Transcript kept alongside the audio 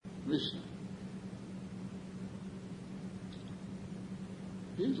Mishnah.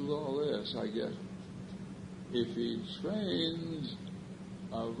 He's lawless, I guess. If he trains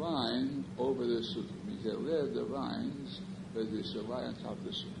a vine over the sukkah, he can lay the vines, but they should lie on top of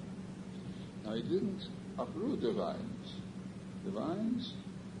the sukkah. Now he didn't uproot the vines. The vines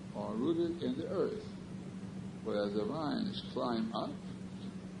are rooted in the earth, whereas the vines climb up.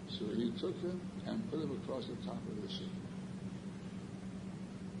 So he took them and put them across the top of the sukkah.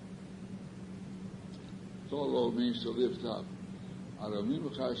 Tolo means to lift up. Aramim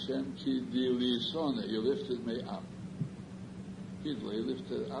Hashem ki dilisone, he lifted me up. He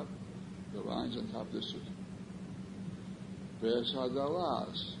lifted up the vines on top of the sukkah. Ve'es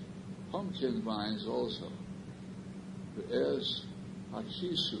hadalas, pumpkin vines also. Ve'es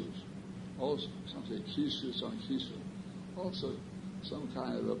hakisus, also, some say kisus on kisu. Also, some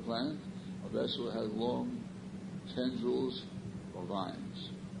kind of a plant, a vessel that has long tendrils or vines.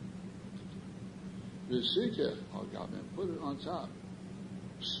 V'sikeh, put it on top.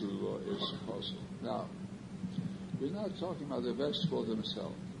 Sulo is possible. Now, we're not talking about the vegetables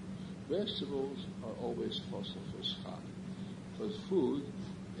themselves. Vegetables are always possible for schach, because food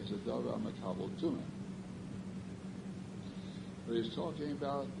is a davar makabel tumah. But he's talking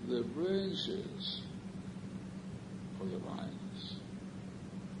about the branches for the vines.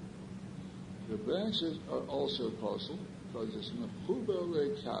 The branches are also possible because it's mechuber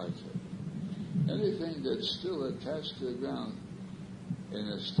lekarka. Anything that's still attached to the ground in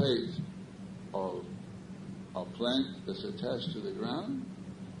a state of a plant that's attached to the ground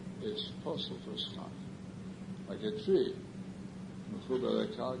is possible for schach. Like a tree. Mechuber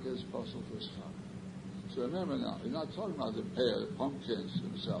lekarka is possible for schach. So remember now, you're not talking about the pear, the pumpkins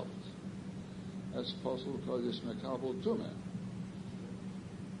themselves. That's possible because it's makabel tumah.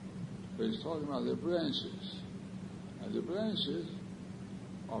 But he's talking about the branches. And the branches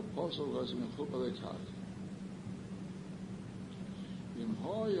are possible because it's mechuber lekarka. In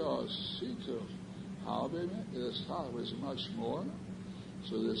hoya sikuch habim, the schach was much more,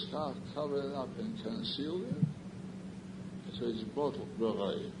 so the schach covered it up and concealed it. So it's bottled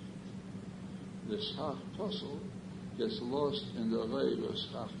b'rei. The schach puzzle gets lost in the rei of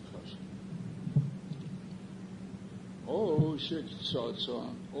schach puzzle. Or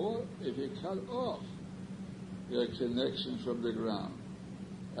if you cut off their connection from the ground,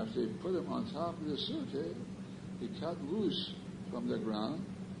 after you put them on top of the sukkah, you cut loose from the ground,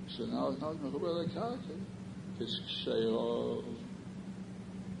 so now it's not mechuber lekarka, it's ksheirov.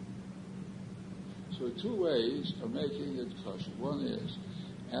 So two ways of making it kosher. One is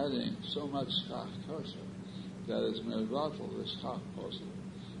adding so much schach kosher that is mevatel, the schach possible.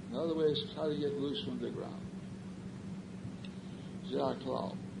 Another way is cutting it loose from the ground.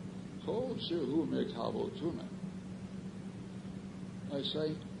 Zaklal. Kol shehu mekabel tumah. I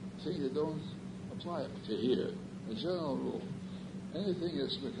say things that don't apply to here. A general rule. Anything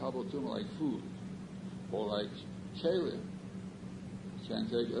that's mekabel tumah, like food, or like kalim, you can't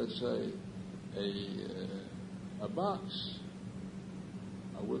take, let's say, a box,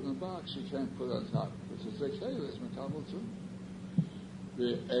 a wooden box you can't put on top, because it's a kalim, it's mekabel tumah.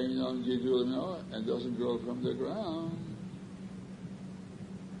 The einon gidul and doesn't grow from the ground.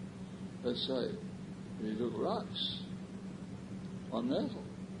 Let's say, you took rocks or metal,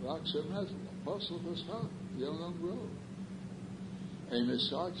 rocks or metal, apostle for schach, they don't grow. A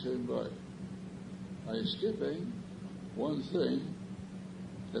misakhin by skipping one thing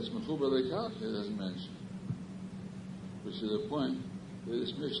that's mechuber lekarka doesn't mention, which is the point that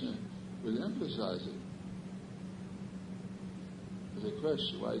this Mishnah would emphasize it. There's a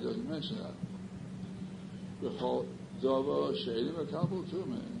question why he doesn't mention that. B'chol davar she'enim makabel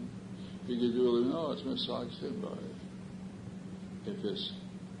tumah. If you do it, no, it's misakhin by. If it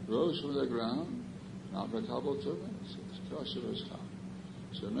grows from the ground, not makabel tumah, it's kosher as schach.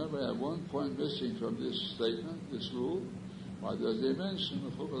 So remember, I have one point missing from this statement, this rule. Why does they mention the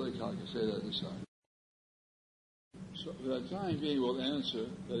mechuber lekarka? Say that aside. So for the time being, we'll answer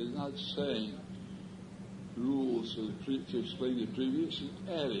that he's not saying rules to explain the previous. He's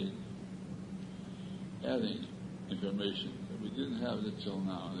adding information that we didn't have until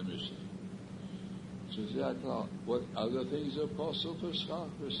now in the Mishnah. So Zakla, what other things are possible for schach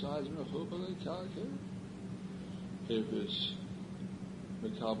besides mechuber lekarka? If it's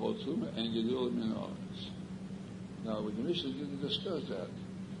mekabel tumah and gedul minos. Now, with the Mishnah didn't discuss that.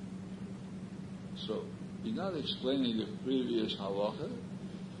 So, he's not explaining the previous halacha,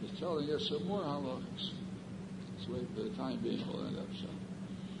 he's telling us some more halachas. So, for the time being, we'll end up saying.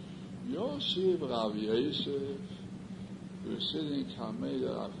 Yosef Rav Yosef was sitting Kamei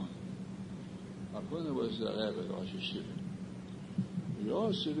Rav Huna. Rav Huna was the Rebbe of Rosh Yeshiva.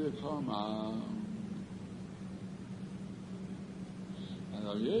 Yosef Yekama. And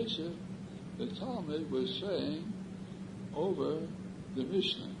Rav Yosef, the Talmud was saying over the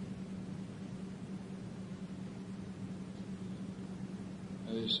Mishnah.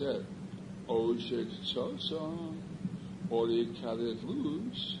 And he said, Oshek Tzotzon, or he cut it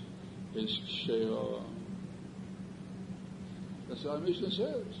loose, is Ksheah. That's what our Mishnah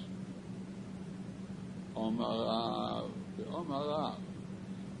says. Omarav,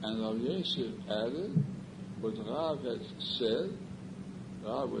 and Rav Yosef added what Rav had said.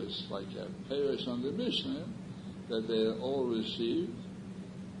 Rav was like a parish on the Mishnah that they had all received.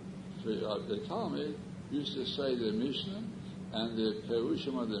 The Talmud used to say the Mishnah and the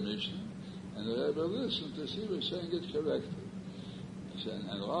Perushim of the Mishnah, and the Rebbe listened to see if he was saying it correctly.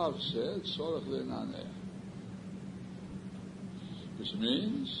 And Rav said, Sorach Lenaneh, which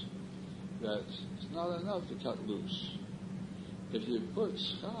means that it's not enough to cut loose. If you put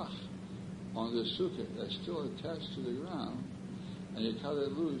schach on the sukkah that's still attached to the ground, and you cut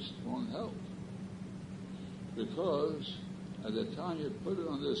it loose, it won't help. Because at the time you put it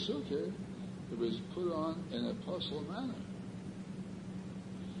on the sukkah, it was put on in a puzzle manner.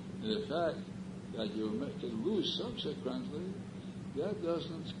 And the fact that you make it loose subsequently, that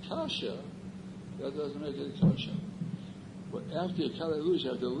doesn't kasha, that doesn't make it kasha. But after you cut it loose,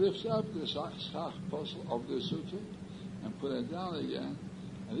 you have to lift up the schach puzzle of the sukkah and put it down again,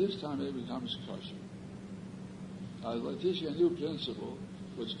 and this time it becomes kosher. I'd like to teach you a new principle,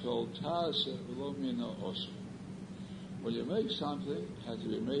 which is called Ta'aseh V'lo Mina Osur. When you make something, it has to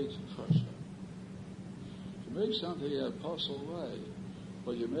be made kosher. If you make something in a puzzle way,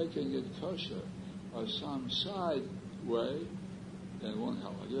 but you're making it kosher or some side way, then it won't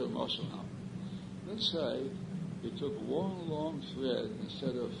help. I'll give a muscle now. Let's say you took one long thread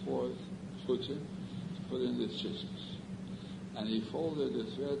instead of 4 footing to put in the chisels. And he folded the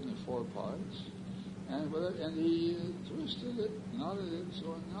thread in 4 parts, and he twisted it, knotted it,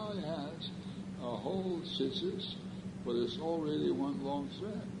 so now it has a whole scissors, but it's all really one long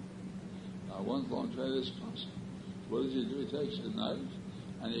thread. One long thread is possible. What does he do? He takes a knife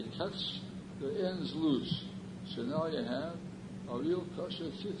and he cuts the ends loose. So now you have a real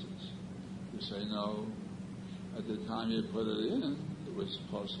kosher scissors. You say no. At the time you put it in, it was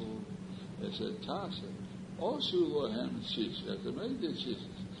puzzled. It's a tasa. Also, lohem tzitz. You have to make the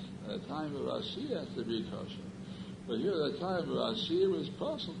tzitzis. At the time of Rashi, it has to be kosher. But here, at the time of Rashi, it was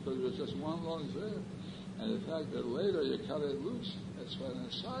puzzled because it was just one long thread. And the fact that later you cut it loose, that's why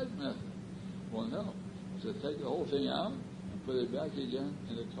a side method won't help. So take the whole thing out and put it back again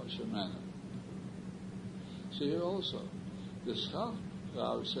in a kosher manner. See here also, the schach,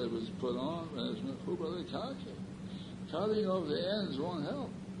 Rav said, was put on when it was mechubar lekake. Cutting off the ends won't help.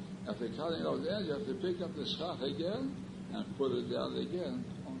 After cutting off the ends, you have to pick up the schach again and put it down again.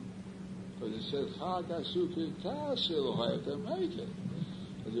 Because it said, chag asuki ta'aseh, I have to make it.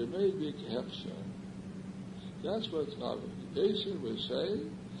 But you may be hefsher. That's what Rav Yosef was saying.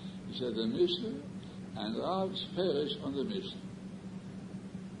 He said the Mishnah and Rav's parish on the Mishnah.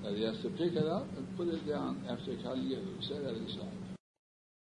 That he has to pick it up and put it down after cutting it. He said that inside.